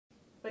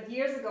But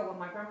years ago, when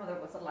my grandmother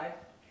was alive,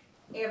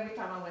 every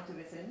time I went to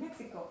visit in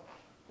Mexico,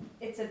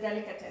 it's a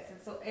delicatessen.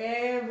 So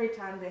every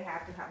time they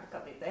have to have the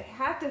cabrito, they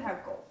have to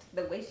have gold,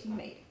 the way she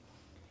made it.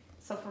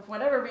 So for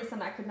whatever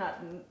reason,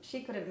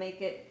 she couldn't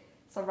make it.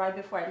 So right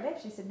before I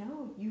left, she said,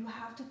 no, you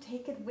have to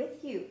take it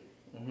with you.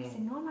 I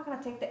said, no, I'm not going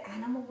to take the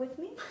animal with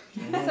me.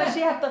 So she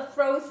had the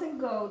frozen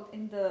goat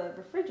in the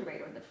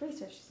refrigerator, in the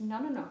freezer. She said,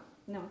 no,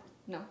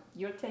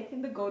 you're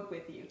taking the goat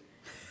with you.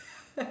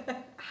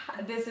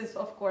 This is,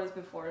 of course,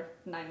 before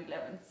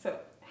 9/11. So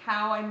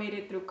how I made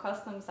it through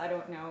customs, I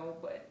don't know,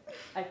 but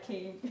I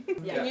came.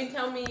 Yeah. Can you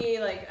tell me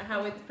like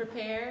how it's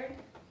prepared?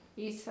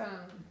 There's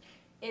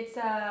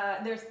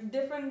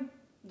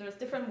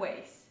different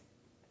ways.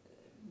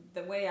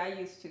 The way I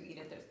used to eat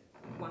it, there's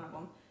one of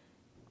them.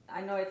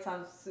 I know it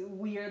sounds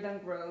weird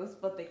and gross,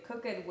 but they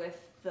cook it with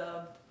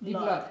the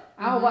blood.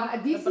 Well,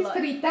 this is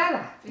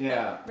fritada.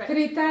 Yeah. Right.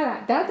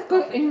 Fritada. That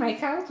cooked in my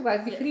house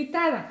was the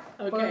fritada.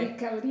 Okay. For the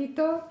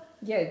cabrito,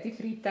 yes, the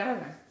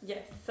fritada.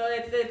 Yes. So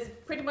it's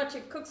pretty much,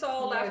 it cooks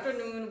all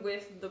afternoon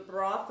with the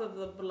broth of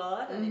the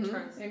blood, and it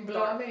turns and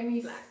blood and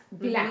it's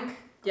black.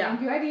 Yeah.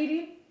 When you are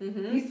eating,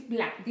 it's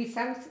black. The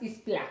sauce is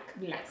black.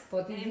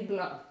 But it's the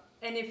blood.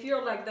 And if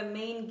you're like the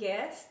main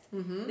guest,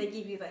 they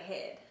give you the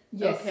head.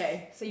 Yes.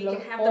 Okay. So you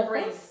can have the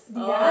brains. The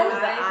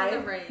eyes and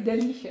the brains.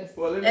 Delicious.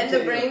 Well, and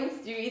the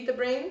brains? Do you eat the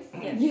brains?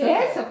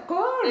 Yes, of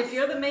course. If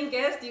you're the main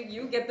guest,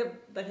 you get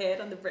the head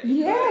and the brains.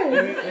 Yes.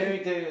 Let me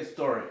tell you a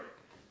story.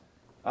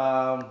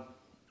 Our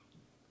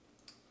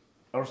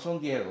son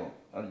Diego,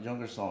 our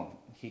younger son,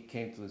 he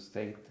came to the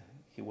state.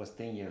 He was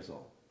 10 years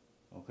old.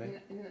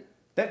 Okay.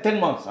 10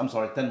 months. I'm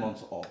sorry, 10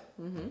 months old.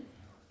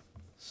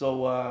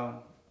 So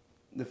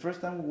the first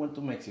time we went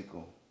to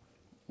Mexico,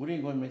 we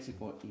didn't go to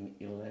Mexico in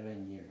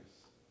 11 years.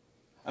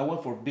 I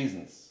went for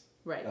business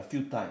a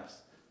few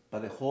times,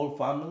 but the whole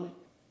family.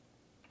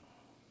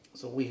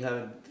 So we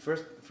had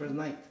first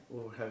night we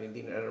were having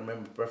dinner. I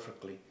remember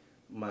perfectly.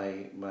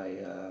 My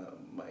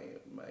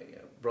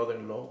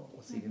brother-in-law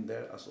was sitting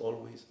there as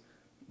always.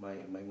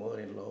 My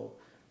mother-in-law,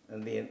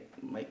 and then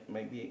my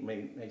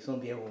son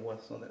Diego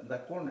was on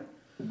that corner.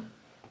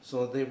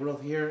 So they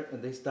brought here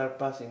and they start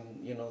passing,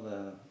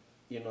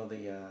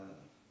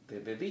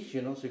 the dish, so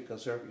you can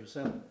serve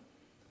yourself.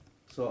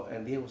 So,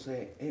 and Diego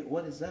say, hey,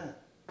 what is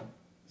that?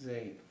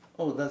 Say,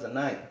 oh, that's a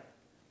knife.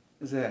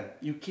 He said,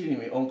 you kidding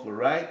me, uncle,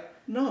 right?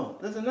 No,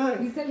 that's a knife.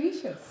 It's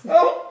delicious.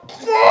 Oh,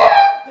 to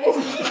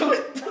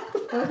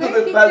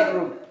the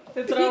bathroom.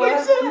 No,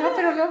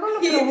 pero luego lo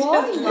probó.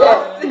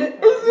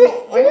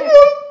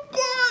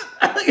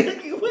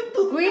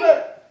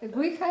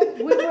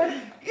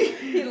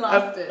 He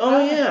lost it. Oh,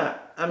 yeah.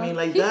 I mean,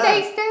 like that.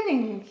 He tasted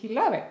and he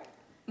loved it.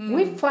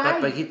 We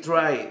fight. But he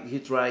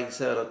tried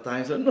several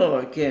times. So, no,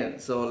 I can't.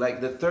 So, like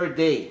the third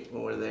day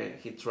when we were there,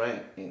 he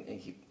tried and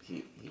he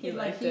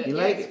liked it. He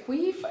liked it.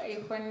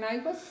 When I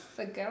was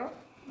a girl,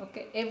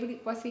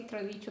 was a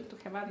tradition to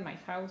have at my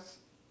house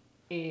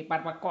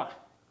barbacoa.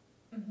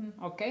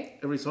 Okay?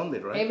 Every Sunday,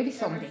 right? Every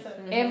Sunday.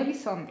 Every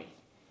Sunday.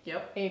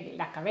 Yep.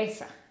 La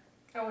cabeza.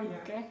 Oh,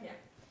 yeah. Okay? Yeah.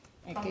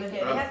 From the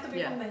head. It has to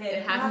be from the head.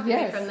 It has to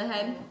be from the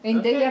head.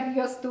 And they have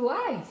just 2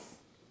 eyes.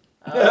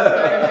 Oh,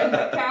 sorry.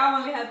 The cow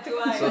only has 2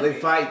 eyes. So they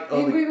fight.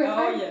 And we were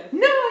yes. No,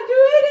 you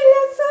ate it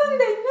last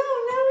Sunday. No,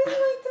 now it's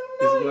my turn.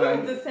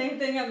 It's It's the same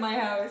thing at my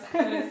house.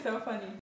 It is so funny.